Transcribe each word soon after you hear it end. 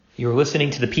You're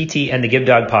listening to the PT and the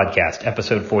Gibbdawg podcast,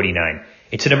 episode 49.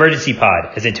 It's an emergency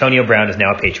pod, as Antonio Brown is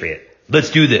now a Patriot. Let's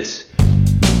do this.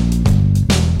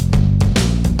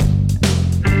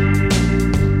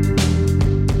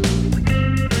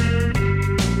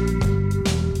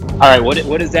 All right,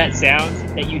 what is that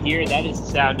sound that you hear? That is the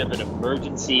sound of an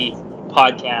emergency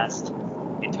podcast.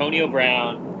 Antonio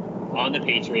Brown on the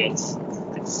Patriots.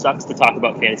 It sucks to talk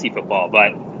about fantasy football,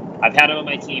 but I've had him on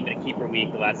my team in a keeper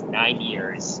league the last 9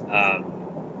 years.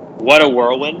 What a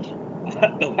whirlwind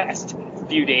the last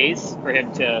few days for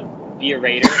him to be a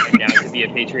Raider and now to be a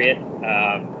Patriot.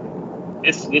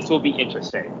 This will be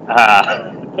interesting,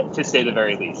 to say the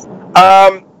very least.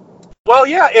 Well,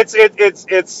 yeah,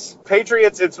 it's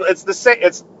Patriots. It's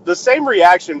the same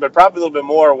reaction, but probably a little bit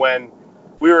more when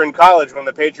we were in college when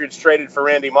the Patriots traded for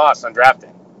Randy Moss on draft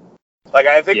day. Like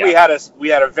I think we had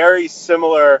a very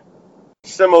similar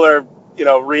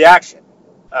reaction.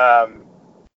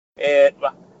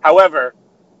 However,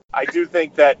 I do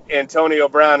think that Antonio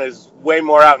Brown is way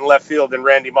more out in left field than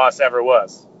Randy Moss ever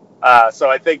was. So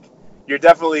I think you're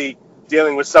definitely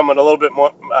dealing with someone a little bit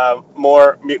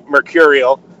more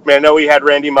mercurial. I mean, I know we had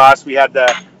Randy Moss, we had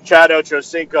Chad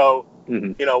Ochocinco,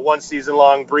 one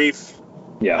season-long brief stint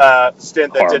that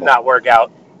Horrible. did not work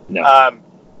out. No.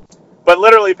 But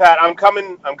literally, Pat, I'm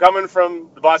coming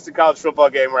from the Boston College football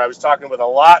game where I was talking with a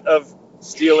lot of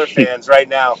Steeler fans right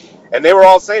now, and they were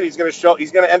all saying he's going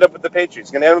to end up with the Patriots.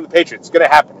 He's going to end up with the Patriots. It's going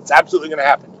to happen. It's absolutely going to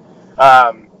happen.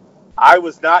 I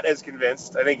was not as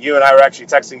convinced. I think you and I were actually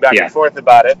texting back and forth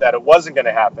about it, that it wasn't going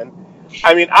to happen.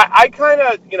 I mean, I kind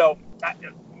of,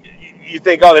 you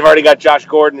think, they've already got Josh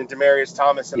Gordon and Demaryius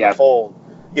Thomas in the fold.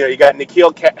 You got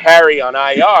N'Keal Harry on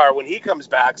IR. When he comes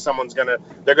back,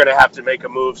 they're gonna have to make a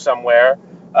move somewhere.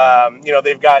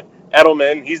 They've got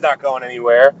Edelman. He's not going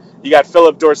anywhere. You got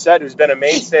Philip Dorsett, who's been a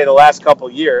mainstay the last couple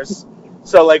years.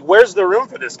 So, where's the room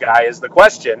for this guy is the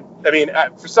question. I mean,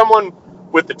 for someone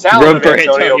with the talent Room of for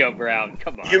Antonio Brown.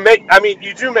 Come on. You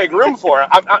do make room for him.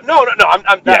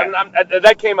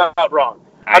 That came out wrong.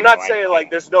 I'm not saying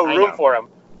there's no room for him,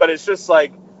 but it's just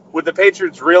would the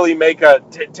Patriots really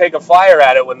take a flyer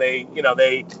at it when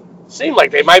they seem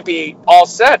like they might be all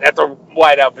set at the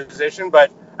wideout position?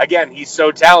 But again, he's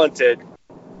so talented.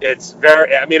 It's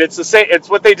the same. It's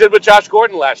what they did with Josh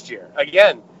Gordon last year.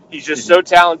 Again, he's just so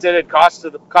talented. It cost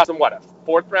them what, a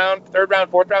fourth round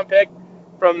pick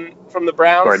from the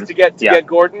Browns to get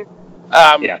Gordon.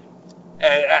 And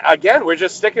again, we're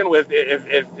just sticking with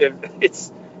if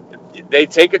it's they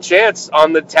take a chance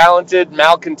on the talented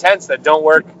malcontents that don't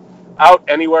work out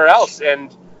anywhere else.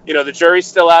 And, the jury's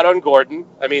still out on Gordon.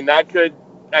 I mean, that could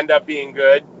end up being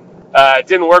good. It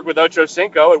didn't work with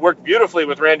Ochocinco. It worked beautifully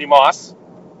with Randy Moss.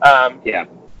 Or it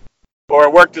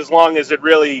worked as long as it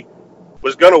really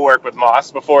was going to work with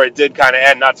Moss before it did kind of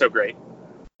end not so great.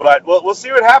 But we'll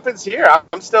see what happens here.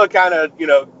 I'm still kind of,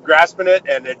 grasping it,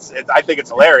 and I think it's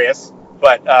hilarious.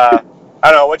 But I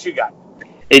don't know. What you got?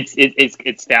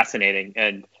 It's fascinating.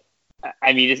 And,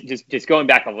 I mean, just going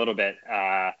back a little bit,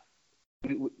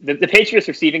 the Patriots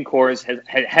receiving corps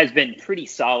has been pretty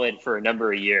solid for a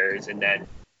number of years, and then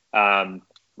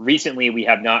recently we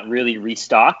have not really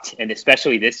restocked, and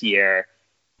especially this year,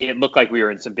 it looked like we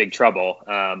were in some big trouble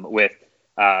with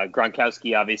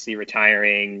Gronkowski obviously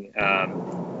retiring.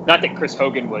 Not that Chris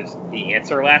Hogan was the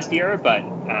answer last year, but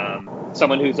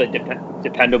someone who's a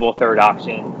dependable third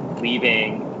option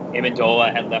leaving.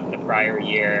 Amendola had left the prior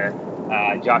year.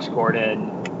 Josh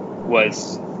Gordon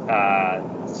was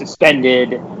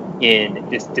suspended in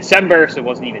December, so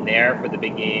wasn't even there for the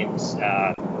big games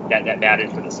that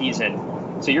mattered for the season.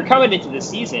 So you're coming into the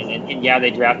season, and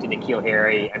they drafted N'Keal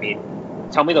Harry. I mean,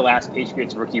 tell me the last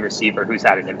Patriots rookie receiver who's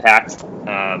had an impact.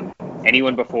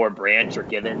 Anyone before Branch or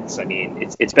Givens? I mean,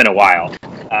 it's been a while.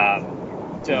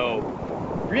 So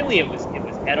really, it was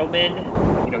Edelman.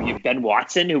 You've Ben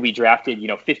Watson, who we drafted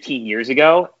 15 years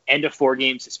ago, and a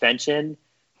 4-game suspension.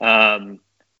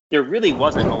 There really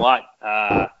wasn't a lot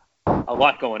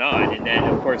going on. And then,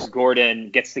 of course,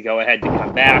 Gordon gets to go ahead to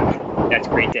come back. That's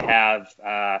great to have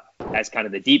as kind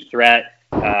of the deep threat.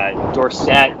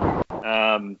 Dorsett,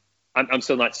 I'm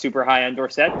still not super high on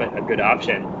Dorsett, but a good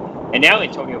option. And now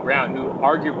Antonio Brown, who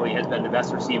arguably has been the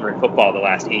best receiver in football the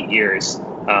last 8 years.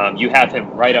 You have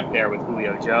him right up there with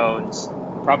Julio Jones,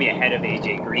 probably ahead of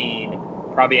A.J. Green,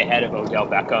 probably ahead of Odell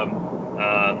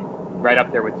Beckham, right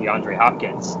up there with DeAndre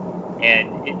Hopkins.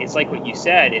 And it's like what you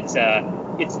said, it's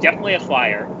definitely a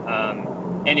flyer,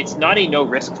 and it's not a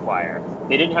no-risk flyer.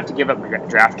 They didn't have to give up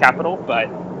draft capital, but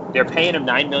they're paying him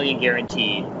 $9 million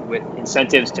guaranteed with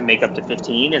incentives to make up to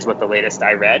 15 is what the latest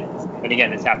I read. And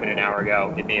again, this happened an hour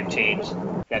ago. It may have changed.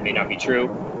 That may not be true.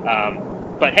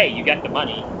 But hey, you got the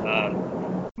money.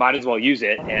 Might as well use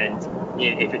it. And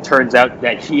if it turns out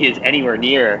that he is anywhere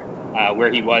near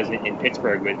where he was in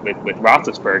Pittsburgh with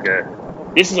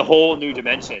Roethlisberger, this is a whole new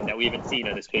dimension that we haven't seen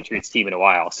on this Patriots team in a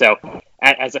while. So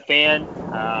as a fan,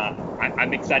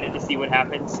 I'm excited to see what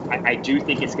happens. I do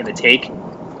think it's going to take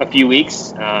a few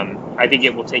weeks. I think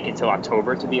it will take until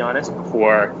October, to be honest,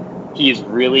 before he is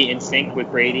really in sync with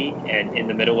Brady and in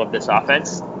the middle of this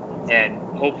offense. And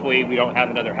hopefully we don't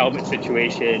have another helmet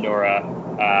situation or a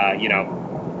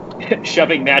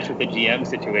shoving match with the GM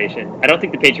situation. I don't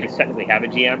think the Patriots technically have a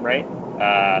GM, right?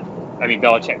 I mean,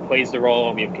 Belichick plays the role,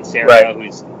 and we have Cassera, right,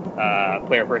 who's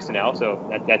player personnel, so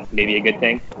that's maybe a good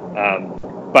thing.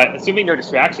 But assuming no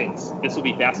distractions, this will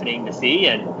be fascinating to see.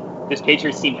 And this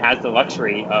Patriots team has the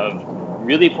luxury of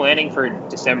really planning for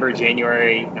December,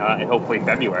 January, and hopefully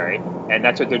February. And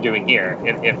that's what they're doing here.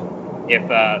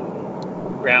 If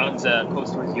Brown's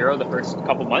close to a 0 the first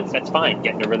couple months, that's fine.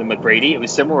 Getting a rhythm with Brady. It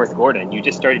was similar with Gordon. You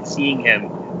just started seeing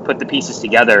him put the pieces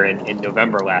together in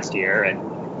November last year, and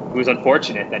it was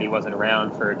unfortunate that he wasn't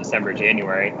around for December,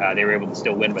 January. They were able to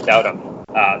still win without him.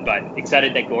 But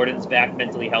excited that Gordon's back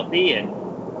mentally healthy, and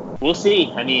we'll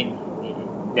see. I mean,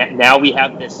 now we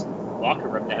have this locker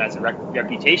room that has a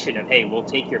reputation of, hey, we'll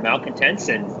take your malcontents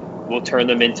and we'll turn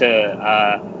them into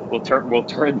we'll turn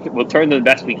them the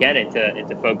best we can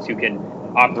into folks who can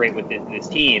operate with this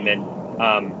team. And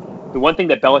the one thing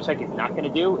that Belichick is not going to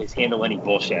do is handle any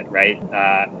bullshit, right?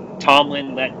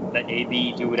 Tomlin let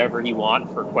AB do whatever he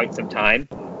wants for quite some time.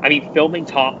 I mean, filming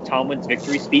Tomlin's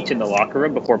victory speech in the locker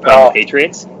room before playing the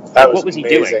Patriots, what was he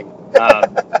doing?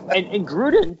 And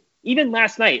Gruden, even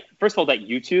last night, first of all, that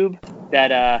YouTube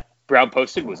that Brown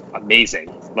posted was amazing.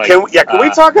 Like, can we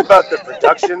talk about the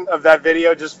production of that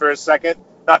video just for a second?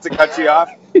 Not to cut you off,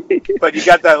 but you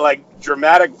got that like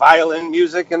dramatic violin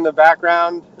music in the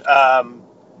background.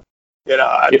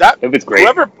 It was great.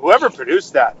 Whoever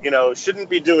produced that,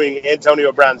 shouldn't be doing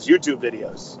Antonio Brown's YouTube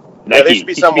videos. Nike. They should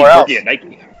be somewhere else.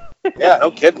 Nike. Yeah, no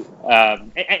kidding.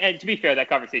 And to be fair, that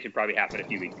conversation probably happened a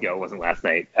few weeks ago. It wasn't last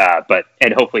night.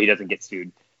 And hopefully he doesn't get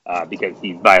sued because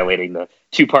he's violating the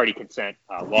two-party consent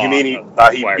law. You mean he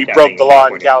broke the law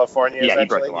in California? Yeah, he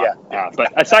broke the law. Yeah.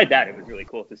 But aside that, it was really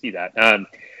cool to see that.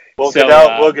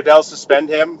 Will Goodell suspend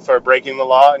him for breaking the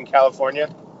law in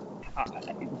California?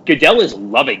 Goodell is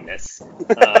loving this.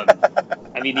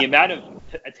 I mean, the amount of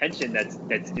attention that's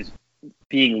just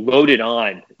being loaded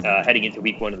on heading into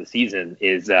week 1 of the season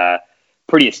is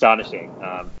pretty astonishing.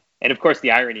 And of course,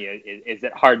 the irony is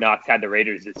that Hard Knocks had the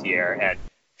Raiders this year and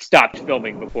stopped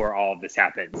filming before all of this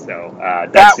happened. So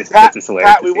that's just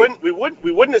hilarious. Pat, we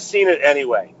wouldn't have seen it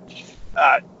anyway.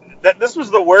 This was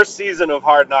the worst season of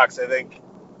Hard Knocks, I think,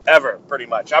 ever, pretty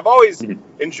much. I've always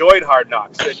enjoyed Hard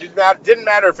Knocks. It didn't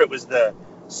matter if it was the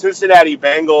Cincinnati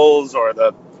Bengals or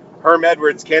the Herm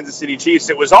Edwards Kansas City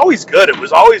Chiefs. It was always good. It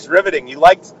was always riveting. You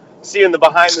liked seeing the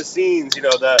behind the scenes,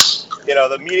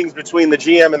 the meetings between the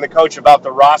GM and the coach about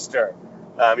the roster.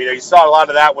 You saw a lot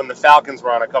of that when the Falcons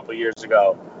were on a couple of years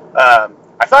ago. I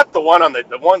thought the one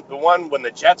when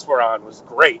the Jets were on was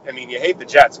great. I mean, you hate the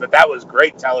Jets, but that was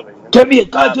great television. Give me a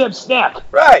goddamn snack.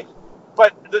 Right.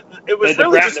 But it was the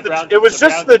really Browns,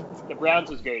 just the Browns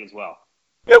was great as well.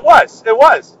 It was.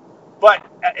 But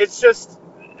it's just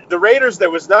the Raiders.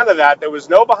 There was none of that. There was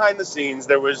no behind the scenes.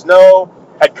 There was no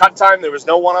at cut time. There was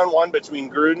no one-on-one between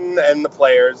Gruden and the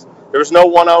players. There was no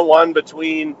one-on-one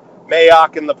between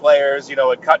Mayock and the players.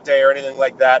 At cut day or anything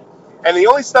like that. And the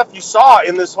only stuff you saw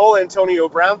in this whole Antonio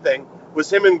Brown thing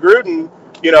was him and Gruden,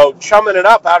 chumming it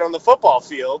up out on the football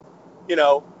field.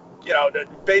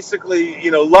 Basically,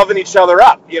 loving each other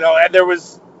up. And there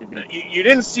was. You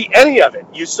didn't see any of it.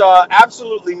 You saw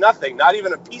absolutely nothing, not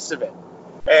even a piece of it.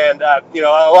 And, a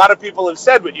lot of people have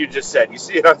said what you just said. You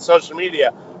see it on social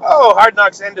media. Oh, Hard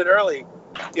Knocks ended early.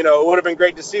 It would have been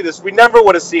great to see this. We never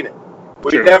would have seen it.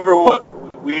 We never would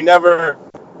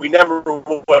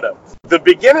have. The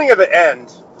beginning of the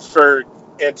end for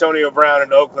Antonio Brown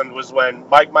in Oakland was when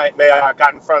Mike Mayock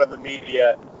got in front of the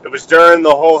media. It was during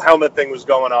the whole helmet thing was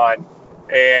going on.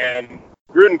 And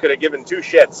Gruden could have given two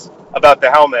shits about the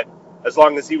helmet as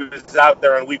long as he was out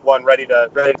there in week 1 ready to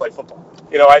play football.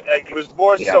 It was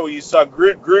more so you saw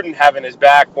Gruden having his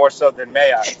back more so than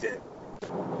Mayock did.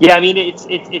 Yeah, I mean, it's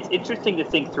interesting to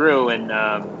think through. And,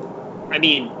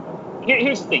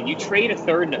 here's the thing. You trade a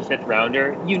 3rd and a 5th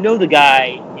rounder. The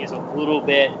guy is a little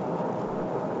bit...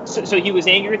 So he was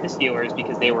angry at the Steelers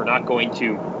because they were not going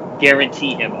to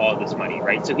guarantee him all this money,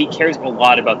 right? So he cares a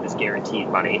lot about this guaranteed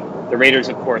money. The Raiders,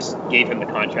 of course, gave him the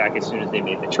contract as soon as they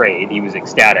made the trade. He was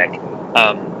ecstatic.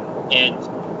 And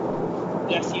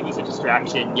yes, he was a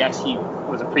distraction. Yes, he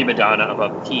was a prima donna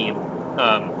above the team.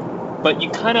 But you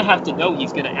kind of have to know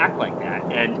he's going to act like that.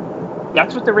 And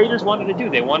that's what the Raiders wanted to do.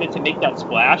 They wanted to make that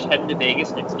splash, heading to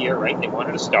Vegas next year, right? They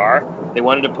wanted a star. They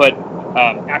wanted to put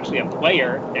actually a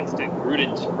player next to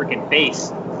Gruden's freaking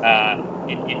face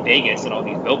in Vegas and all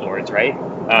these billboards, right?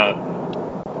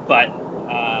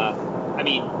 I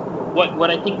mean, what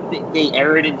I think they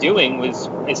erred in doing was,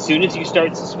 as soon as you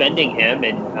start suspending him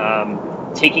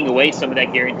and taking away some of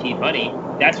that guaranteed money,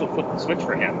 that's what flipped the switch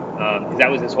for him, because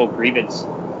that was his whole grievance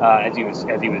as he was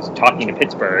talking to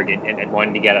Pittsburgh and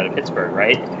wanting to get out of Pittsburgh,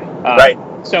 right? Right.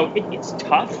 So it's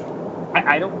tough.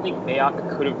 I don't think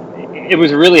Mayock could have. It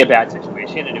was really a bad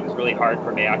situation, and it was really hard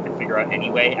for Mayock to figure out any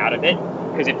way out of it.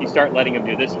 Because if you start letting him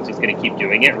do this, he's just going to keep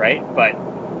doing it, right? But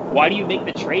why do you make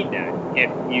the trade then if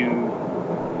you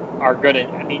are going to?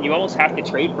 I mean, you almost have to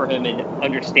trade for him and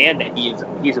understand that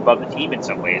he's above the team in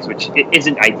some ways, which it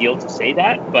isn't ideal to say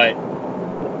that, but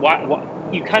why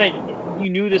you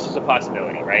knew this was a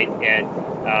possibility, right? And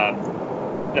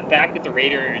the fact that the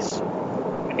Raiders,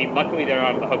 I mean, luckily they're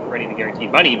not on the hook for any of the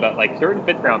guaranteed money, but like third and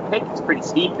fifth round pick is pretty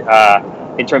steep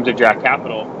in terms of draft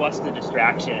capital, plus the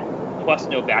distraction, plus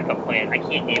no backup plan. I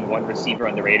can't name one receiver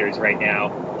on the Raiders right now.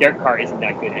 Derek Carr isn't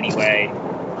that good anyway.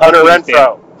 Hunter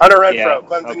Renfrow,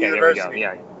 Clemson University.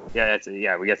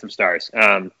 We got some stars.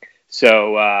 I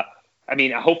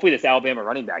mean, hopefully this Alabama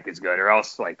running back is good, or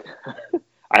else like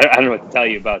I don't know what to tell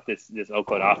you about this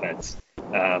Oakland offense.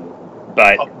 I mean,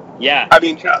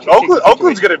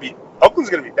 Oakland's going to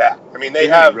be bad. I mean, they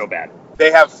have real bad.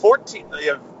 They have 14. They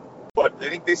have what? I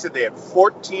think they said they have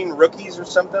 14 rookies or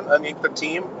something underneath the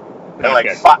team, and like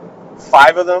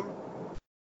five of them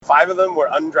were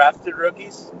undrafted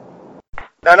rookies.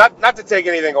 Now, not to take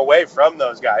anything away from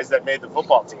those guys that made the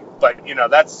football team, but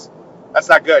that's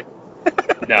not good.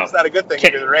 No, it's not a good thing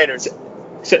for the Raiders.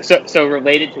 So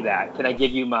related to that, can I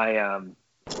give you my?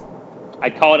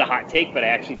 I'd call it a hot take, but I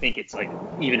actually think it's like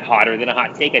even hotter than a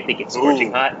hot take. I think it's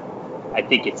scorching hot. I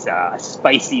think it's a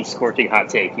spicy, scorching hot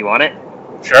take. You want it?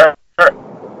 Sure.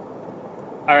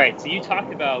 All right. So you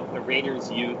talked about the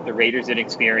Raiders' youth, the Raiders'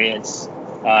 inexperience.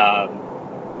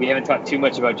 We haven't talked too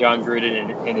much about John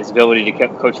Gruden and his ability to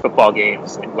coach football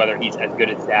games and whether he's as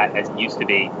good as that as he used to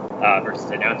be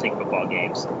versus announcing football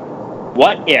games.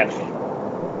 What if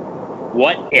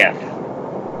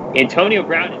Antonio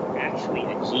Brown is actually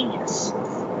a genius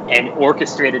and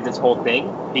orchestrated this whole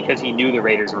thing because he knew the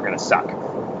Raiders were going to suck,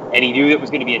 and he knew it was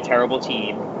going to be a terrible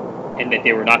team and that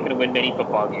they were not going to win many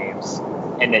football games,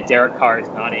 and that Derek Carr is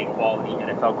not a quality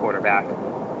NFL quarterback,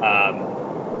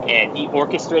 and he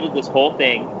orchestrated this whole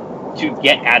thing to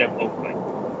get out of Oakland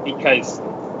because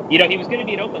he was going to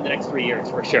be in Oakland the next 3 years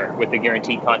for sure with the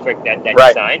guaranteed contract that he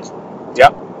signed.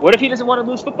 Yep. What if he doesn't want to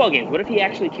lose football games? What if he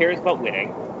actually cares about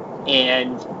winning?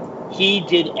 And he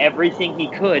did everything he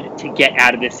could to get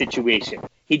out of this situation.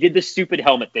 He did the stupid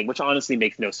helmet thing, which honestly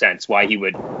makes no sense. Why he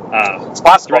would? It's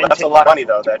possible. That's a lot of money,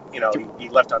 though, that he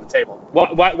left on the table.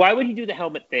 Why would he do the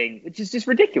helmet thing? Which is just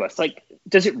ridiculous. Like,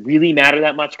 does it really matter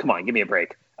that much? Come on, give me a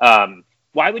break.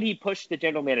 Why would he push the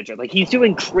general manager? Like, he's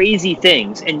doing crazy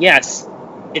things, and yes,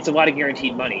 it's a lot of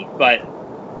guaranteed money, but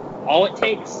all it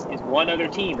takes is one other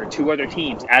team or two other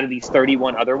teams out of these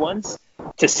 31 other ones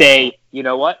to say, you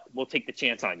know what, we'll take the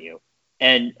chance on you.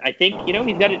 And I think,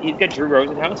 he's got Drew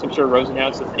Rosenhaus. I'm sure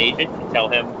Rosenhaus as an agent can tell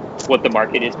him what the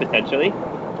market is potentially.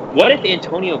 What if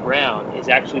Antonio Brown is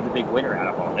actually the big winner out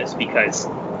of all this? Because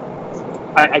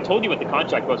I told you what the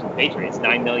contract was with the Patriots,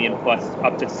 $9 million plus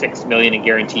up to $6 million in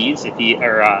guarantees in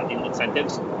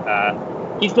incentives.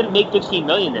 He's going to make $15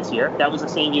 million this year. That was the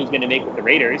same he was going to make with the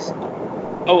Raiders.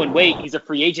 Oh, and wait, he's a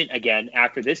free agent again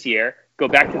after this year. Go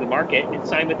back to the market and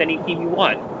sign with any team you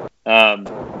want.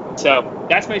 So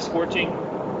that's my scorching,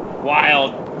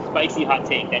 wild, spicy hot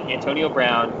take that Antonio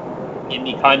Brown in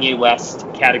the Kanye West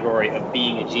category of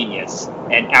being a genius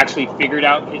and actually figured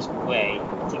out his way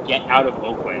to get out of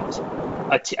Oakland,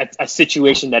 a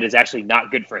situation that is actually not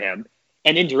good for him,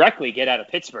 and indirectly get out of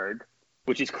Pittsburgh,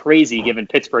 which is crazy given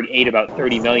Pittsburgh ate about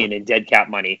 $30 million in dead cap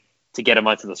money to get him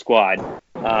onto the squad.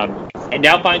 And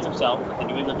now finds himself with the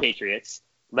New England Patriots,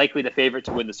 likely the favorite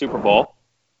to win the Super Bowl.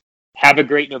 Have a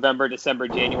great November, December,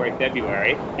 January,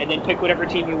 February, and then pick whatever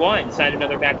team you want and sign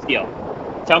another max deal.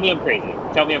 Tell me I'm crazy.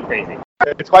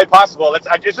 It's quite possible. It's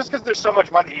just because there's so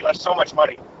much money. He left so much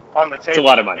money on the table. It's a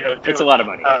lot of money. It's a lot of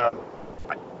money.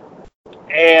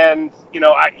 And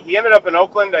he ended up in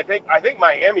Oakland. I think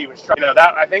Miami was trying.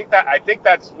 I think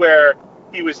that's where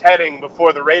he was heading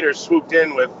before the Raiders swooped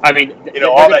in with. I mean,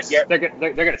 all that. They're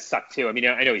going to suck too. I mean,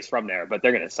 I know he's from there, but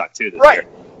they're going to suck too this year.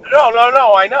 No,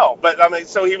 I know. But I mean,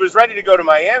 so he was ready to go to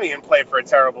Miami and play for a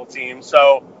terrible team.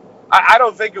 So I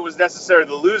don't think it was necessarily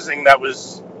the losing that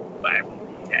was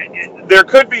there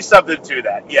could be something to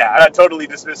that. Yeah, I'm not totally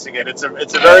dismissing it. It's a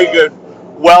very good,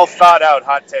 well thought out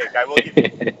hot take. I will give you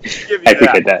I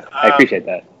appreciate that. I appreciate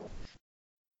that.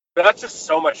 But that's just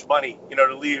so much money,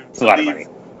 to leave money.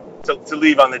 To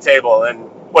leave on the table. And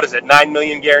what is it, $9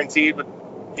 million guaranteed? With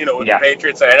the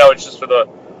Patriots. I know it's just for the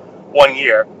 1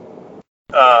 year.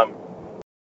 I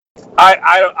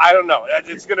don't know.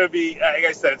 It's going to be, like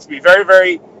I said, it's going to be very,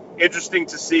 very interesting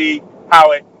to see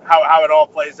how it all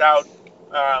plays out.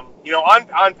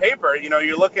 On paper,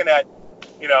 you're looking at,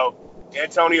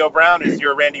 Antonio Brown is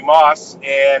your Randy Moss,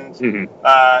 and Julian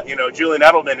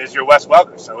Edelman is your Wes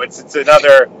Welker. So it's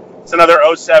another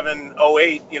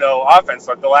 07-08 offense.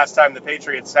 Like the last time the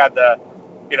Patriots had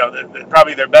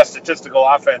probably their best statistical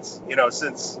offense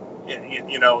since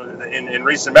in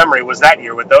recent memory was that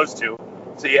year with those two.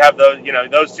 So you have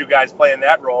those two guys playing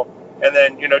that role, and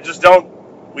then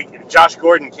Josh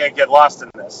Gordon can't get lost in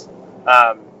this.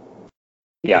 The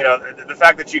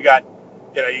fact that you got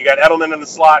Edelman in the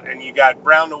slot and you got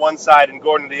Brown to one side and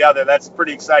Gordon to the other, that's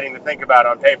pretty exciting to think about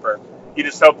on paper. You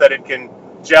just hope that it can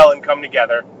gel and come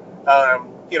together.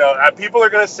 People are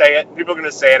going to say it.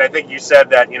 I think you said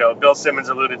that, Bill Simmons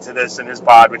alluded to this in his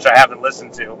pod, which I haven't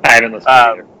listened to. I haven't listened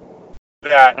to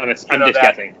either. I'm just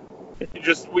guessing.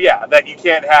 That you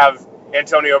can't have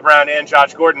Antonio Brown and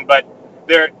Josh Gordon, but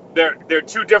they're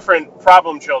two different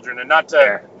problem children, and not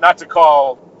to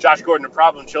call Josh Gordon a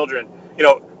problem children.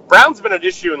 Brown's been an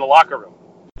issue in the locker room.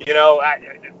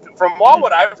 From all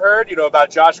what I've heard,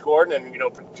 about Josh Gordon, and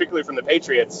particularly from the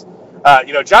Patriots,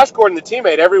 Josh Gordon, the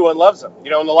teammate, everyone loves him.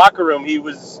 In the locker room, he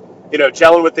was,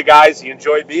 gelling with the guys. He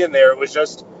enjoyed being there. It was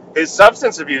just his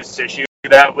substance abuse issue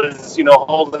that was,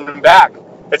 holding him back.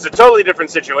 It's a totally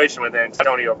different situation with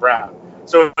Antonio Brown.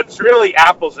 So it's really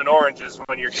apples and oranges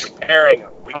when you're comparing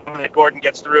them. Gordon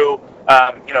gets through,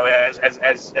 has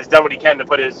done what he can to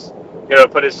put his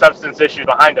substance issues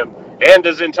behind him. And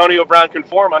does Antonio Brown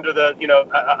conform under the,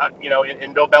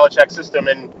 in Bill Belichick's system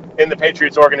and in the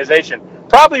Patriots organization?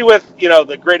 Probably with,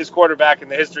 the greatest quarterback in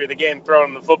the history of the game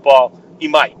throwing the football, he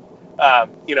might.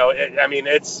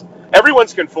 It's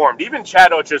everyone's conformed. Even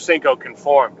Chad Ochocinco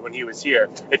conformed when he was here.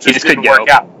 It just didn't work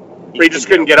out. He just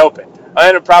couldn't get open.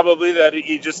 And probably that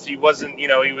he wasn't, he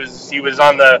was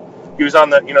on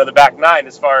the back nine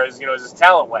as far as, as his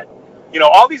talent went.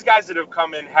 All these guys that have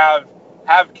come in have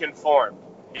conformed,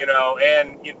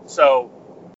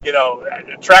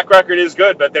 track record is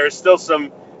good, but there's still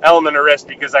some element of risk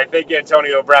because I think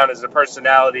Antonio Brown is a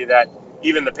personality that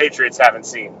even the Patriots haven't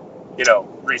seen,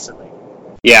 recently.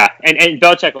 Yeah, and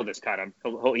Belichick will just cut him.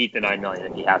 He'll eat the $9 million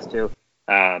if he has to.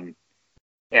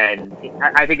 And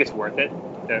I think it's worth it,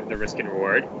 the risk and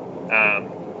reward.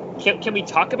 Can we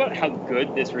talk about how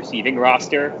good this receiving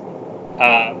roster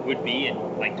would be in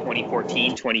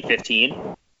 2014,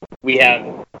 2015? We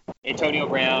have Antonio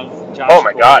Brown,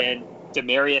 Josh Gordon,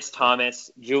 Demaryius Thomas,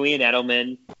 Julian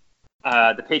Edelman.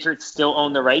 The Patriots still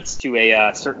own the rights to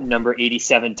a certain number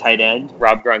 87 tight end,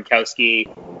 Rob Gronkowski.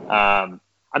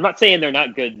 I'm not saying they're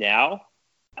not good now.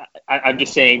 I'm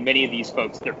just saying many of these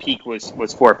folks, their peak was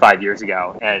 4 or 5 years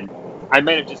ago. And I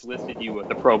might have just listed you what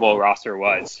the Pro Bowl roster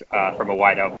was from a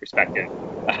wide-out perspective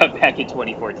back in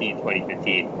 2014,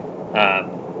 2015.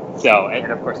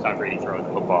 And of course, Tom Brady throwing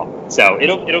the football. So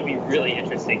it'll be really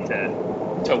interesting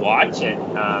to watch.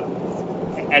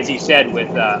 And as you said with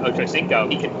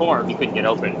Ochocinco, he can form, he couldn't get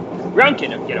open. Brown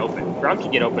can get open. Brown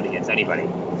can get open against anybody.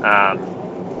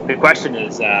 The question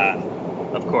is,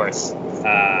 of course,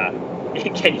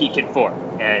 can he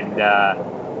conform?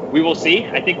 And we will see.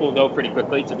 I think we'll know pretty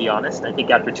quickly, to be honest. I think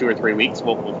after 2 or 3 weeks,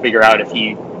 we'll figure out if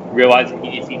he realizes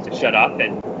he just needs to shut up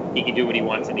and he can do what he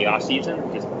wants in the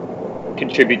offseason, just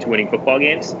contribute to winning football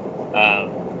games.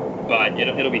 But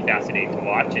it'll be fascinating to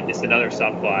watch, and just another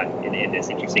subplot in this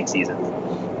interesting season.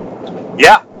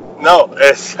 Yeah, no,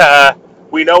 it's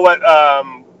we know what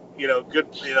the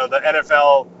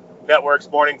NFL Network's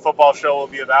morning football show will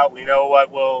be about. We know what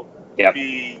will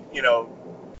be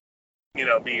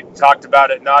be talked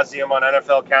about ad nauseum on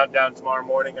NFL Countdown tomorrow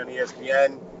morning on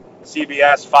ESPN,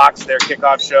 CBS, Fox, their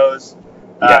kickoff shows.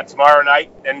 Tomorrow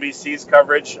night, NBC's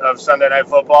coverage of Sunday Night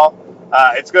Football.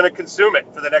 It's going to consume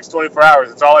it for the next 24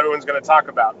 hours. It's all everyone's going to talk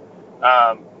about.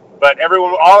 But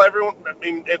everyone, I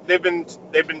mean, they've been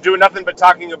doing nothing but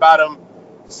talking about him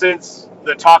since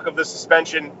the talk of the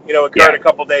suspension, occurred a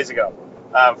couple days ago.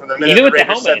 From the minute even with the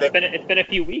Raiders helmet, it's been a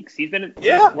few weeks. He's been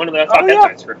one of the top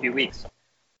headlines for a few weeks.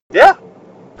 Yeah,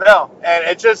 no, and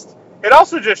it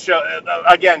also just shows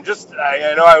again.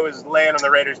 I know I was laying on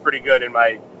the Raiders pretty good in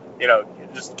my,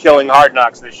 just killing Hard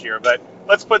Knocks this year. But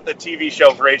let's put the TV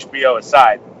show for HBO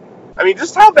aside. I mean,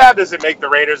 just how bad does it make the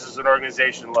Raiders as an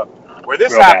organization look? Where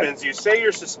this Real happens, bad. you say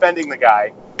you're suspending the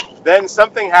guy, then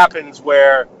something happens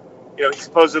where, he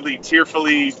supposedly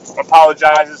tearfully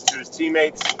apologizes to his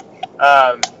teammates.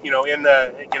 And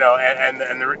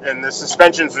the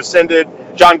suspension's rescinded.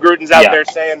 John Gruden's out there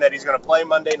saying that he's going to play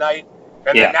Monday night,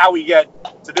 and then now we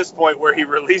get to this point where he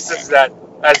releases that,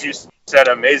 as you said,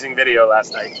 amazing video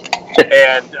last night,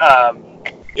 and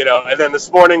and then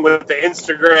this morning with the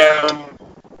Instagram,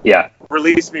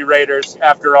 release me Raiders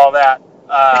after all that.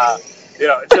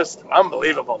 It's just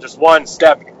unbelievable. Just one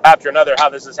step after another, how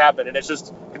this has happened, and it's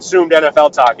just consumed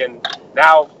NFL talk. And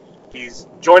now he's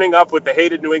joining up with the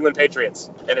hated New England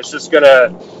Patriots, and it's gonna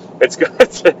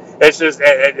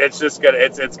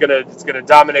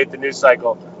dominate the news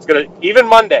cycle. It's gonna, even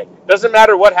Monday. Doesn't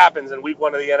matter what happens in Week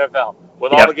 1 of the NFL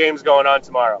with all the games going on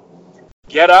tomorrow.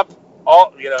 Get up,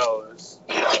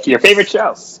 your favorite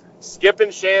show. Skip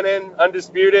and Shannon,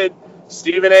 Undisputed,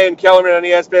 Stephen A. and Kellerman on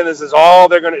ESPN. This is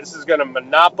gonna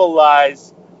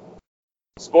monopolize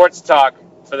sports talk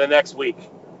for the next week,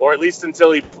 or at least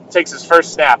until he takes his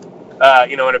first snap,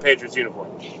 in a Patriots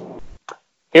uniform.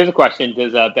 Here's a question: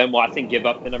 does Ben Watson give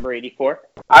up the number 84?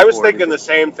 I was thinking the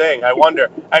same thing. I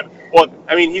wonder.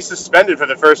 He's suspended for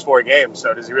the first 4 games,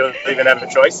 so does he really even have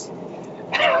a choice?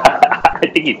 I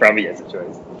think he probably has a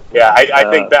choice. Yeah,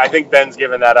 I think Ben's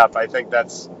given that up. I think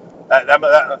that's.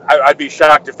 I'd be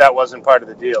shocked if that wasn't part of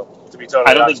the deal. To be totally honest.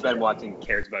 I don't think Ben Watson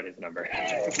cares about his number.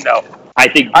 No, I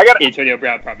think Antonio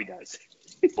Brown probably does.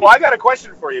 Well, I got a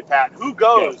question for you, Pat. Who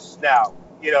goes now?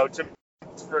 To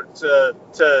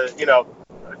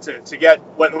get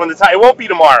when the time, it won't be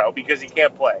tomorrow because he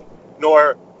can't play.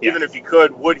 Nor even if he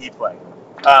could, would he play?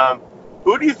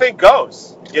 Who do you think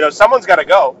goes? Someone's got to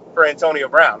go for Antonio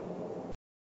Brown.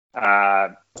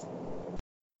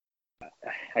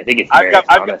 I think it's Demaryius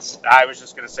Thomas. I was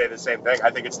just going to say the same thing.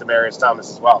 I think it's Demaryius Thomas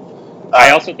as well. I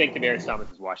also think Demaryius Thomas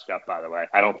is washed up, by the way.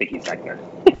 I don't think he's that good.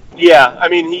 Yeah, I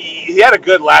mean, he had a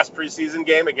good last preseason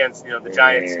game against, the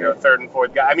Giants, third and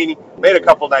fourth guy. I mean, he made a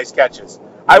couple nice catches.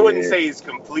 I wouldn't say he's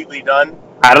completely done.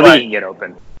 I don't think he can get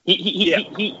open.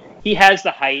 He has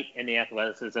the height and the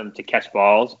athleticism to catch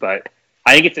balls, but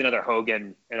I think it's another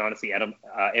Hogan and honestly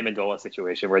Amendola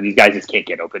situation where these guys just can't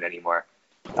get open anymore.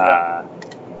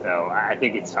 So I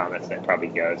think it's Thomas that probably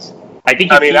goes. I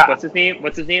think what's his name?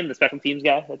 What's his name? The special teams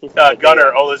guy?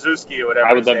 Gunnar Olszewski or whatever.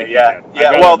 I would love to.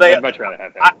 I'd much rather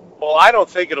have him. I don't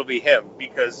think it'll be him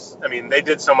because they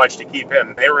did so much to keep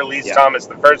him. They released Thomas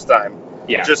the first time,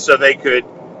 just so they could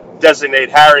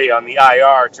designate Harry on the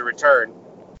IR to return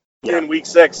in Week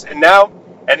 6, and now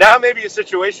maybe a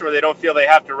situation where they don't feel they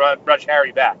have to rush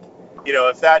Harry back.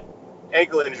 If that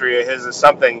ankle injury of his is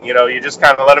something, you just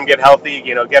kind of let him get healthy,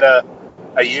 get a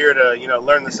year to,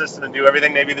 learn the system and do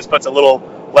everything. Maybe this puts a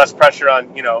little less pressure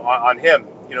on, on him,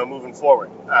 moving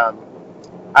forward.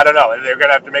 I don't know. They're going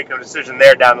to have to make a decision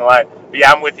there down the line. But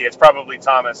yeah, I'm with you. It's probably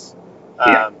Thomas.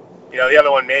 The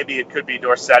other one, maybe it could be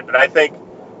Dorsett, but I think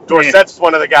Dorsett's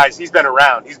one of the guys. He's been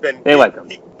around. They like him.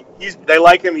 They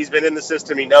like him. He's been in the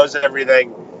system. He knows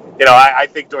everything. I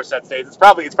think Dorsett stays. It's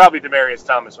probably Demaryius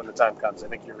Thomas when the time comes. I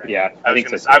think you're right. Yeah, I think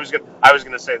so. I was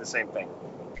going to say the same thing.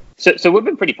 So we've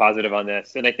been pretty positive on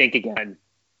this, and I think again,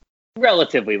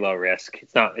 relatively low risk.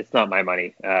 It's not my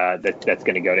money that's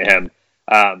going to go to him.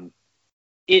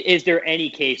 Is there any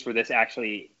case where this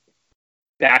actually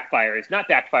backfires? Not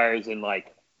backfires in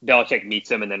like Belichick meets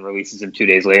him and then releases him 2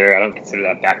 days later. I don't consider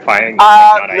that backfiring.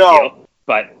 Not ideal.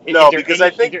 But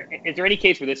is there any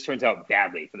case where this turns out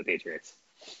badly for the Patriots?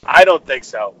 I don't think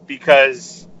so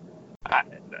because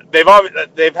they've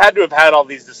had to have had all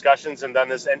these discussions and done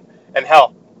this and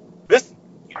hell, this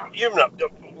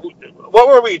what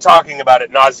were we talking about at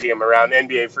nauseum around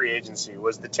NBA free agency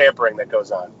was the tampering that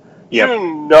goes on. Yep.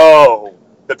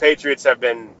 The Patriots have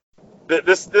been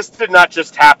this did not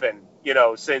just happen,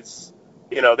 since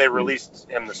they released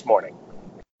him this morning.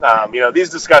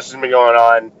 These discussions have been going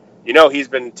on. He's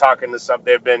been talking to some.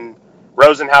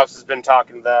 Rosenhaus has been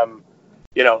talking to them.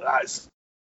 There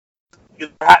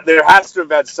has to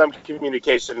have had some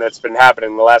communication that's been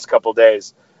happening the last couple of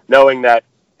days, knowing that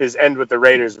his end with the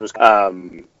Raiders was.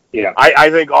 I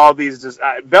think all these.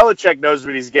 Belichick knows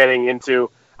what he's getting into.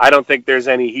 I don't think there's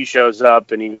any. He shows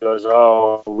up and he goes,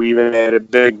 "Oh, we made a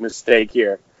big mistake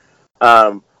here."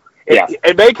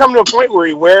 It may come to a point where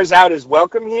he wears out his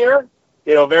welcome here.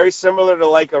 Very similar to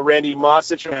like a Randy Moss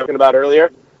situation we were talking about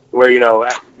earlier, where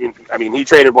he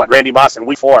traded Randy Moss in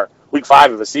week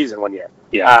 5 of the season one year.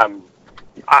 Yeah.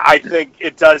 I think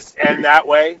it does end that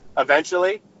way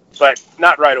eventually, but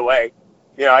not right away.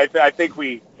 I think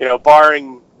we,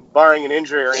 barring an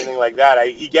injury or anything like that,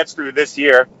 he gets through this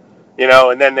year.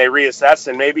 and then they reassess,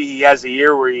 and maybe he has a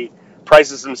year where he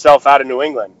prices himself out of New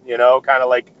England, kind of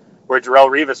like where Darrelle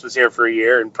Revis was here for a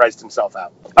year and priced himself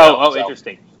out.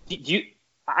 Interesting. Do you?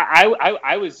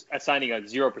 I was assigning a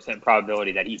 0%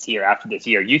 probability that he's here after this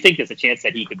year. You think there's a chance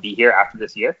that he could be here after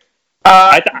this year?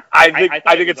 I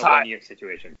think it's a 1 year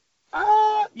situation.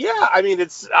 Yeah, I mean,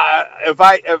 it's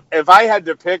if I had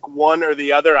to pick one or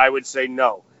the other, I would say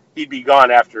no. He'd be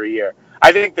gone after a year.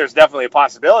 I think there's definitely a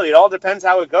possibility. It all depends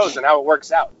how it goes and how it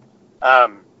works out.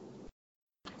 But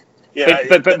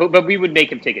we would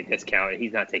make him take a discount, and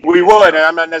he's not taking. We would, and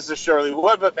I'm not necessarily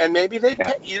would, but and maybe they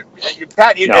pay you.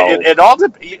 Pat, no. It all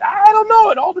I don't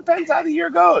know. It all depends how the year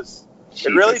goes. Jesus,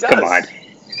 it really does. Come on.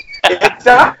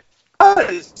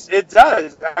 It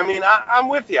does. I mean, I'm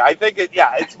with you. I think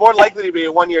it's more likely to be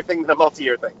a 1 year thing than a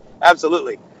multi-year thing.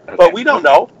 Absolutely. Okay. But we don't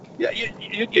know. You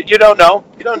don't know.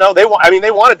 You don't know. They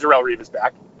wanted Darrelle Revis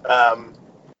back.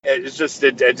 It's just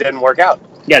it didn't work out.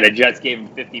 Yeah, the Jets gave him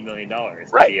 $50 million.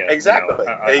 Right. Exactly.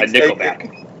 A nickel back.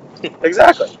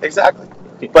 Exactly.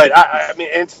 But I mean,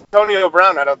 Antonio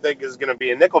Brown, I don't think is going to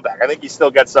be a nickelback. I think he's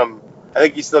still got some. I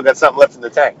think he's still got something left in the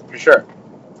tank for sure.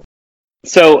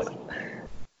 So,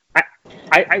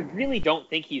 I really don't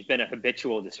think he's been a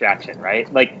habitual distraction,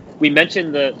 right? Like we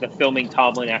mentioned the filming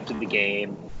Tomlin after the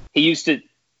game. He used to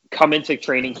come into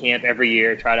training camp every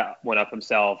year, try to one up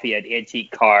himself. He had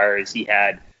antique cars. He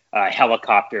had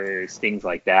helicopters, things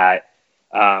like that.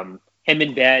 Him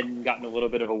and Ben got in a little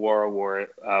bit of a war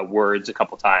of words a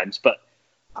couple times, but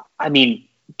I mean,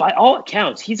 by all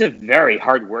accounts, he's a very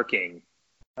hardworking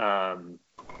athlete.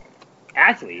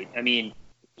 I mean,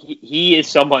 he is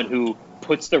someone who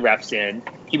puts the reps in.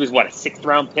 He was a 6th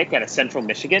round pick out of Central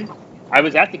Michigan. I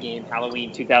was at the game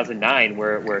Halloween 2009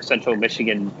 where Central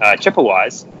Michigan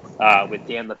Chippewas with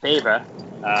Dan Lefebvre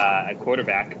at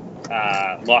quarterback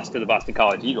lost to the Boston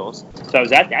College Eagles. So I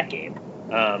was at that game.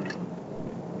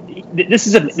 This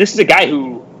is a guy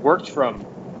who worked from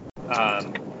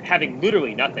having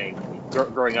literally nothing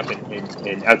growing up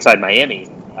in outside Miami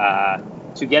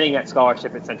to getting that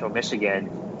scholarship at Central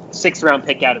Michigan. 6th round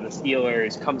pick out of the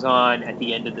Steelers, comes on at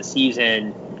the end of the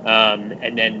season,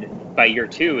 and then by year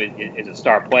 2 is a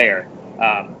star player.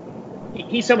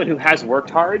 He's someone who has worked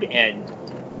hard, and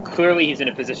clearly he's in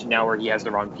a position now where he has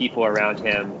the wrong people around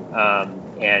him,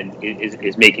 and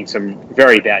is making some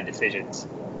very bad decisions.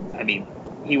 I mean,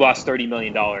 he lost $30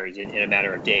 million in a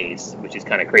matter of days, which is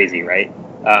kind of crazy, right?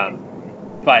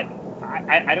 But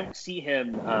I don't see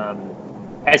him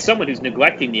as someone who's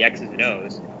neglecting the X's and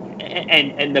O's.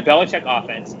 And the Belichick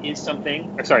offense is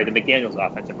something, the McDaniels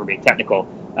offense, if we're being technical,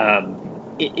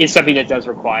 is something that does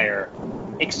require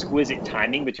exquisite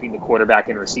timing between the quarterback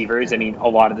and receivers. I mean, a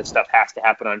lot of this stuff has to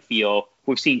happen on field.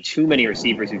 We've seen too many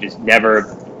receivers who just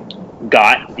never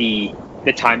got the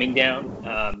timing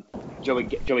down.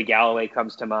 Joey Galloway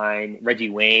comes to mind. Reggie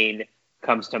Wayne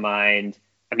comes to mind.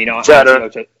 I mean,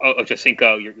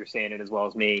 Ochocinco, you're saying it as well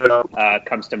as me,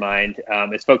 comes to mind.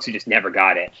 It's folks who just never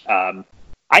got it.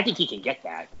 I think he can get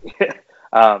that.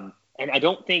 And I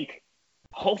don't think,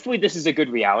 hopefully this is a good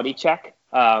reality check.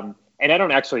 And I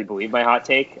don't actually believe my hot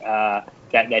take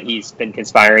that he's been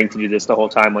conspiring to do this the whole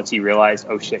time once he realized,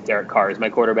 oh shit, Derek Carr is my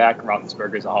quarterback.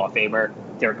 Roethlisberger is a Hall of Famer.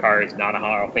 Derek Carr is not a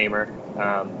Hall of Famer.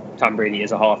 Tom Brady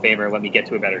is a Hall of Famer. Let me get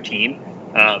to a better team.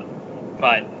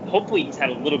 But hopefully he's had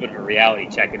a little bit of a reality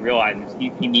check and realizes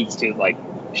he needs to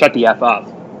shut the F up,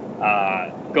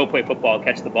 go play football,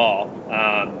 catch the ball,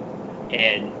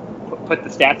 and put the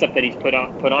stats up that he's put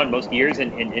on most years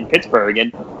in Pittsburgh.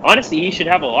 And honestly, he should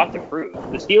have a lot to prove.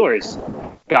 The Steelers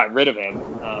got rid of him.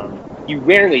 You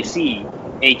rarely see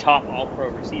a top all-pro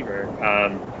receiver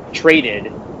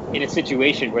traded in a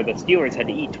situation where the Steelers had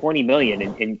to eat $20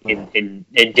 million in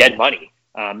dead money.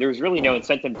 There was really no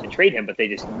incentive to trade him, but they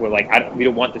just were like, we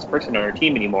don't want this person on our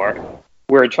team anymore.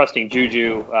 We're entrusting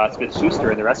Juju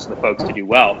Smith-Schuster and the rest of the folks to do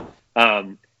well.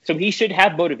 So he should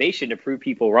have motivation to prove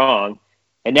people wrong.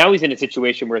 And now he's in a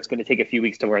situation where it's going to take a few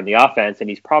weeks to learn the offense, and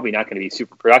he's probably not going to be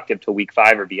super productive till week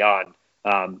 5 or beyond.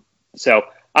 So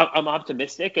I'm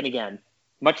optimistic. And again,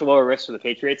 much lower risk for the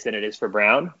Patriots than it is for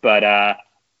Brown. But,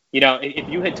 if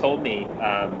you had told me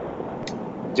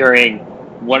during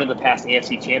one of the past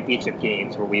AFC Championship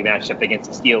games where we matched up against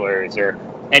the Steelers or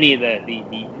any of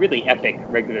the really epic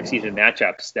regular season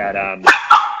matchups that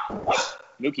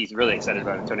Mookie's really excited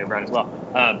about Antonio Brown as well.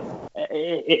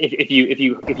 If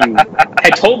you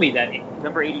had told me that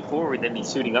number 84 would then be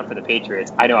suiting up for the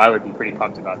Patriots, I know I would be pretty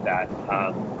pumped about that.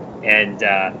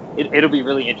 It'll be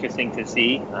really interesting to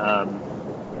see.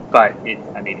 But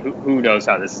who knows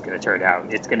how this is going to turn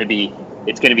out? It's going to be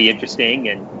interesting,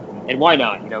 and And why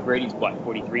not? Brady's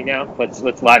 43 now. Let's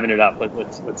liven it up.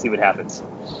 Let's see what happens.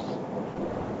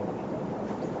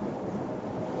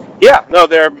 Yeah, no,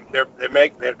 they're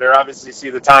obviously see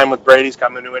the time with Brady's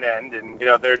coming to an end, and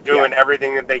they're doing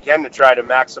everything that they can to try to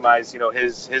maximize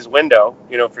his window,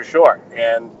 for sure.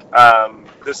 And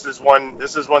this is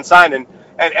one sign, and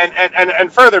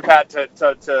further, Pat,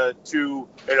 to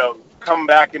come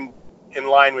back in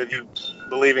line with you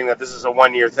believing that this is a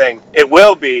 1-year thing. It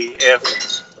will be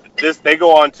if they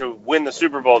go on to win the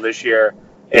Super Bowl this year,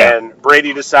 and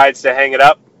Brady decides to hang it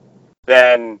up,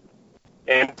 then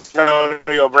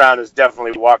Antonio Brown is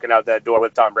definitely walking out that door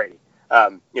with Tom Brady,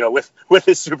 with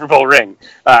his Super Bowl ring.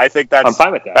 I think that's. I'm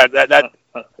fine with that.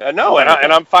 No,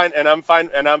 and I'm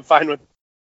fine with.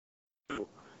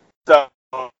 So.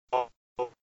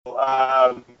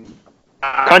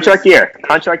 Contract year.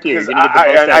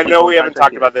 I know we haven't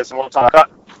talked about this, and we'll talk about.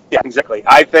 Yeah, exactly.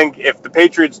 I think if the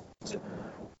Patriots.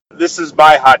 This is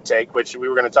my hot take, which we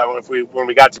were going to talk about when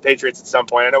we got to Patriots at some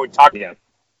point. I know we talked. Yeah.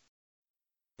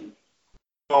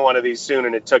 One of these soon,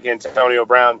 and it took Antonio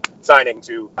Brown signing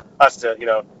to us to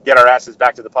get our asses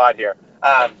back to the pod here.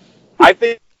 I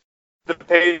think the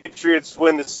Patriots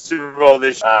win the Super Bowl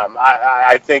this year.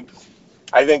 I think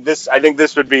this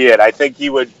would be it. I think he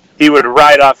would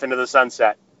ride off into the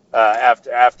sunset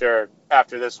after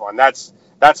this one. That's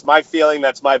my feeling.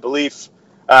 That's my belief.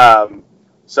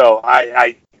 So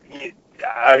I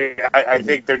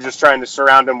think they're just trying to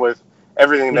surround him with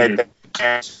everything they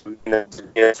can.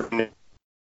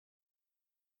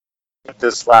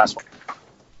 This last one.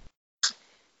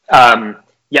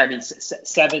 Yeah, I mean,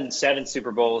 seven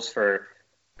Super Bowls for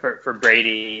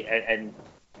Brady, and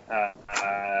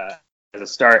as a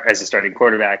starting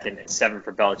quarterback, and 7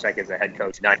 for Belichick as a head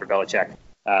coach, 9 for Belichick,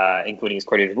 including his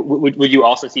coordinator. Would you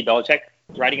also see Belichick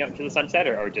riding up to the sunset,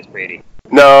 or just Brady?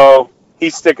 No,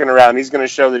 he's sticking around. He's going to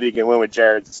show that he can win with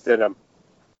Jarrett Stidham.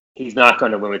 He's not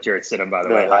going to win with Jarrett Stidham, by the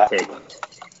way. Hot take.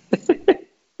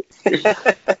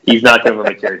 He's not going to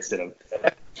win with Jarrett Stidham.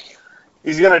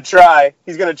 He's going to try.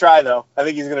 He's going to try, though. I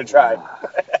think he's going to try.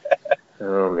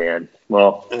 Oh, man.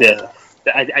 Well, I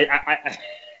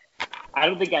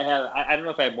don't think I have. I don't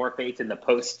know if I have more faith in the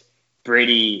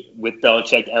post-Brady with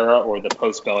Belichick era or the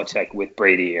post-Belichick with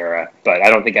Brady era, but I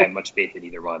don't think I have much faith in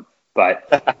either one. But,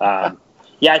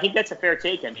 yeah, I think that's a fair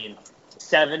take. I mean,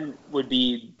 7 would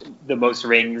be the most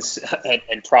rings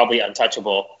and probably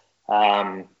untouchable.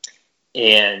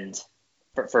 And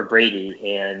for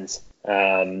Brady, and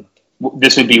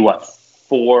this would be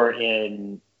 4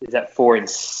 in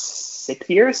 6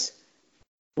 years?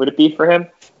 Would it be for him?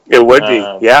 It would be,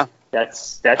 yeah.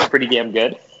 That's pretty damn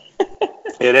good.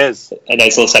 It is a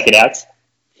nice little second act.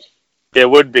 It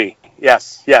would be,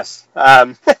 yes.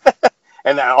 And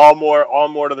all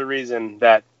more to the reason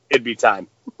that it'd be time,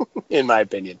 in my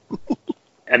opinion.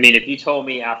 I mean, if you told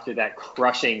me after that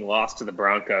crushing loss to the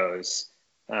Broncos.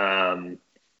 The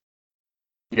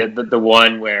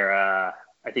one where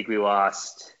I think we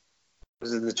lost,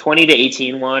 was it the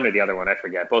 20-18 one or the other one? I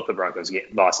forget. Both the Broncos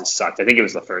losses sucked. I think it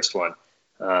was the first one.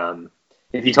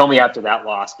 If you told me after that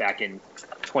loss back in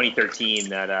 2013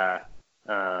 that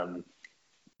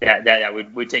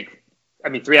would take, I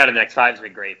mean, 3 out of the next 5 has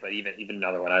been great, but even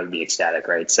another one, I would be ecstatic,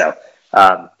 right? So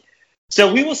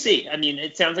we will see. I mean,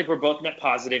 it sounds like we're both net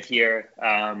positive here.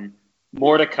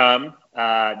 More to come.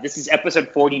 This is episode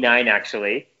 49,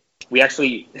 actually. We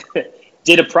actually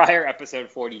did a prior episode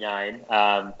 49.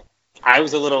 I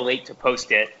was a little late to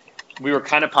post it. We were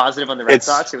kind of positive on the Red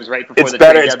Sox. It was right before the trade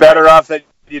deadline. It's better off that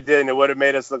you didn't. It would have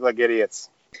made us look like idiots.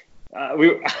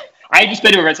 I had just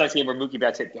been to a Red Sox game where Mookie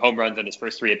Betts hit home runs on his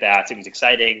first 3 at-bats. It was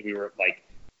exciting. We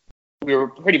were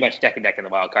pretty much neck and neck in the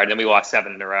wild card. Then we lost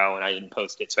 7 in a row, and I didn't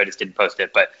post it, so I just didn't post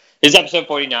it. But this is episode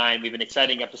 49. We have an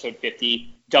exciting episode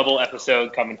 50. Double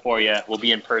episode coming for you. We'll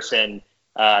be in person,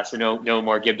 so no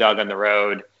more Gibbdawg on the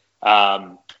road.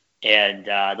 And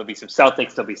there'll be some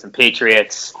Celtics. There'll be some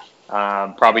Patriots.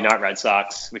 Probably not Red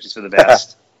Sox, which is for the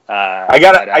best. I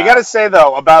gotta say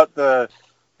though about the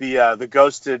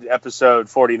ghosted episode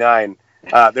 49.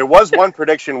 There was one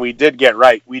prediction we did get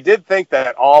right. We did think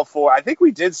that all 4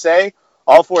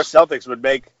 Celtics would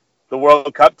make the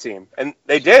World Cup team, and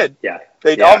they did. Yeah,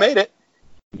 they all made it.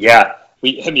 Yeah,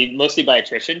 mostly by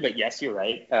attrition, but yes, you're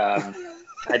right.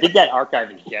 I think that archive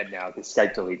is dead now because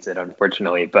Skype deletes it,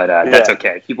 unfortunately. But that's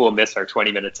okay. People will miss our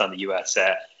 20 minutes on the U.S.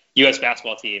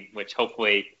 basketball team, which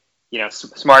hopefully,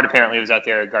 Smart apparently was out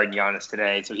there guarding Giannis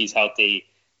today, so he's healthy.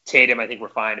 Tatum, I think we're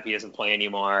fine if he doesn't play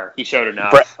anymore. He showed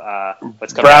enough.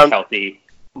 Let's come back healthy.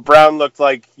 Brown looked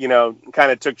like,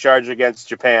 kind of took charge against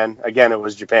Japan. Again, it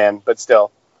was Japan, but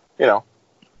still,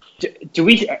 Do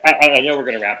we? I know we're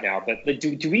going to wrap now, but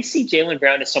do we see Jaylen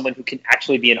Brown as someone who can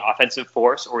actually be an offensive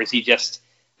force, or is he just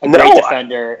a great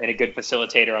defender and a good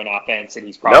facilitator on offense, and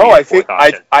he's probably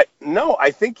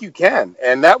I think you can,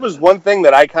 and that was one thing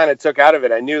that I kind of took out of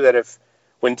it. I knew that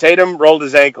when Tatum rolled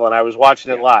his ankle and I was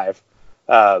watching it live,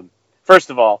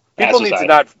 first of all, people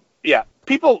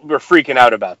were freaking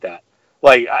out about that.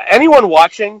 Like anyone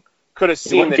watching could have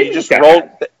seen that he just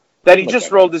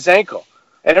rolled his ankle.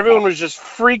 And everyone was just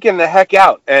freaking the heck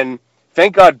out. And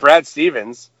thank God Brad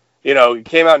Stevens, he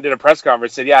came out and did a press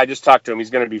conference, said, I just talked to him. He's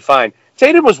going to be fine.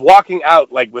 Tatum was walking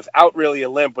out like without really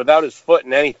a limp, without his foot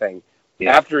in anything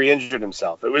after he injured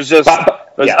himself. It was just...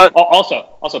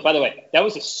 Also, by the way, that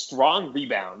was a strong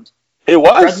rebound. It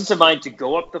was. Presence of mind to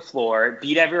go up the floor,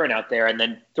 beat everyone out there, and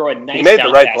then throw a nice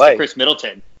down pass to Chris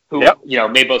Middleton, who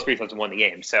made both free throws and won the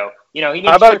game. So, he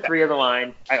made three of the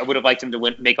line. I would have liked him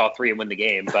to make all three and win the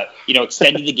game, but,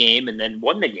 extended the game and then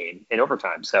won the game in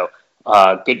overtime. So,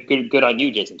 good on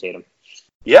you, Jason Tatum.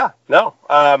 Yeah, no.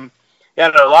 A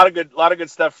lot of good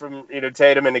stuff from,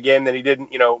 Tatum in a game that he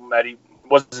didn't, that he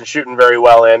wasn't shooting very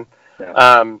well in.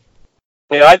 Yeah.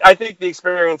 I think the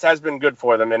experience has been good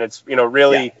for them, and it's,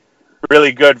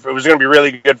 really good. It was going to be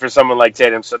really good for someone like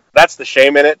Tatum. So that's the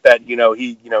shame in it that,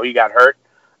 he got hurt.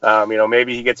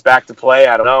 Maybe he gets back to play.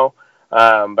 I don't know.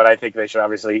 But I think they should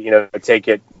obviously, take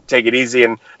it easy.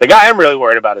 And the guy I'm really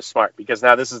worried about is Smart, because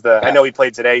now this is I know he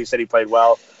played today. You said he played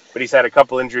well, but he's had a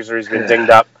couple injuries where he's been dinged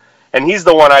up. And he's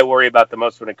the one I worry about the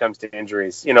most when it comes to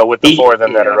injuries, with the four of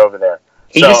them that are over there.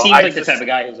 He just seems like the type of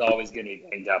guy who's always going to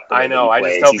get dinged up. I know. I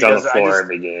just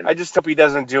hope he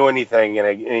doesn't do anything in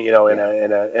a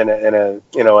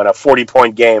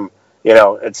 40-point game,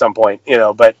 at some point,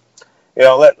 but.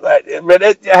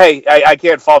 I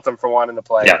can't fault them for wanting to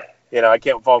play. Yeah. I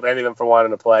can't fault any of them for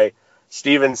wanting to play.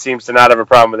 Steven seems to not have a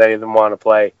problem with any of them wanting to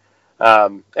play.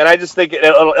 And I just think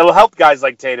it'll help guys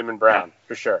like Tatum and Brown,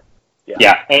 for sure.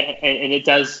 Yeah. And it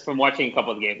does, from watching a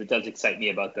couple of the games, it does excite me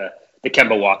about the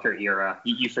Kemba Walker era.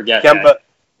 You forget Kemba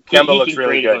he looks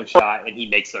really good. Shot, and he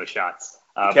makes those shots.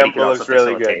 Kemba looks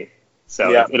really good.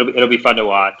 So it'll be fun to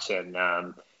watch, and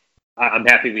I'm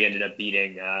happy we ended up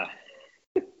beating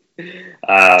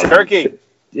Turkey.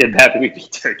 I'm happy we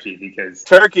beat Turkey because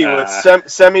Turkey with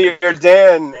Semir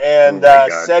Dan and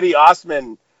Seti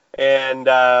Osman and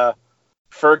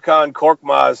Furkan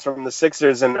Korkmaz from the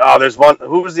Sixers, and there's one.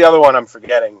 Who was the other one? I'm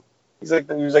forgetting. He was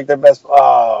like their best.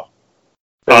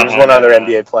 There was one other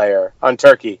NBA player on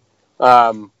Turkey.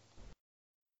 So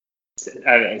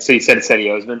you said Seti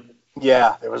Osman?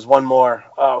 Yeah, there was one more.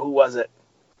 Who was it?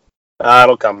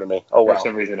 It'll come to me. Oh, well. For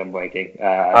some reason, I'm blanking.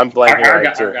 I'm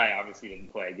blanking too. Our guy obviously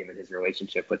didn't play, given his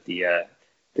relationship with the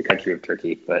country of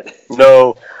Turkey. But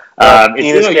no,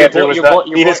 Enes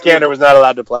Kanter was not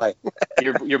allowed to play.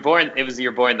 You're born. It was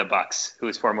your boy in the Bucks, who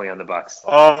was formerly on the Bucks.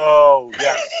 Oh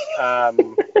yes.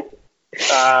 I'm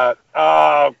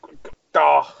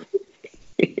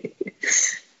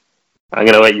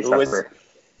gonna let you suffer.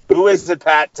 Who is it,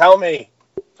 Pat? Tell me.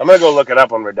 I'm gonna go look it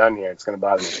up when we're done here. It's gonna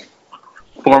bother me.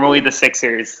 Formerly the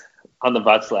Sixers on the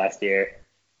Bucks last year.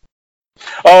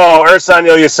 Oh, Ersan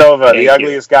Ilyasova, the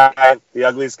ugliest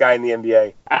guy in the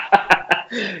NBA.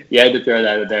 You had to throw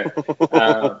that in there.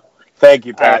 Thank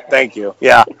you, Pat. Thank you.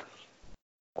 Yeah.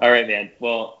 All right, man.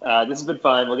 Well, this has been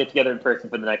fun. We'll get together in person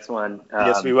for the next one.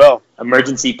 Yes, we will.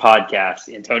 Emergency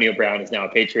podcast. Antonio Brown is now a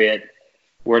Patriot.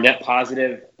 We're net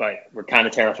positive, but we're kind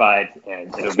of terrified,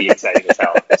 and it'll be exciting as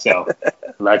hell. So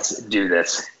let's do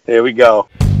this. Here we go.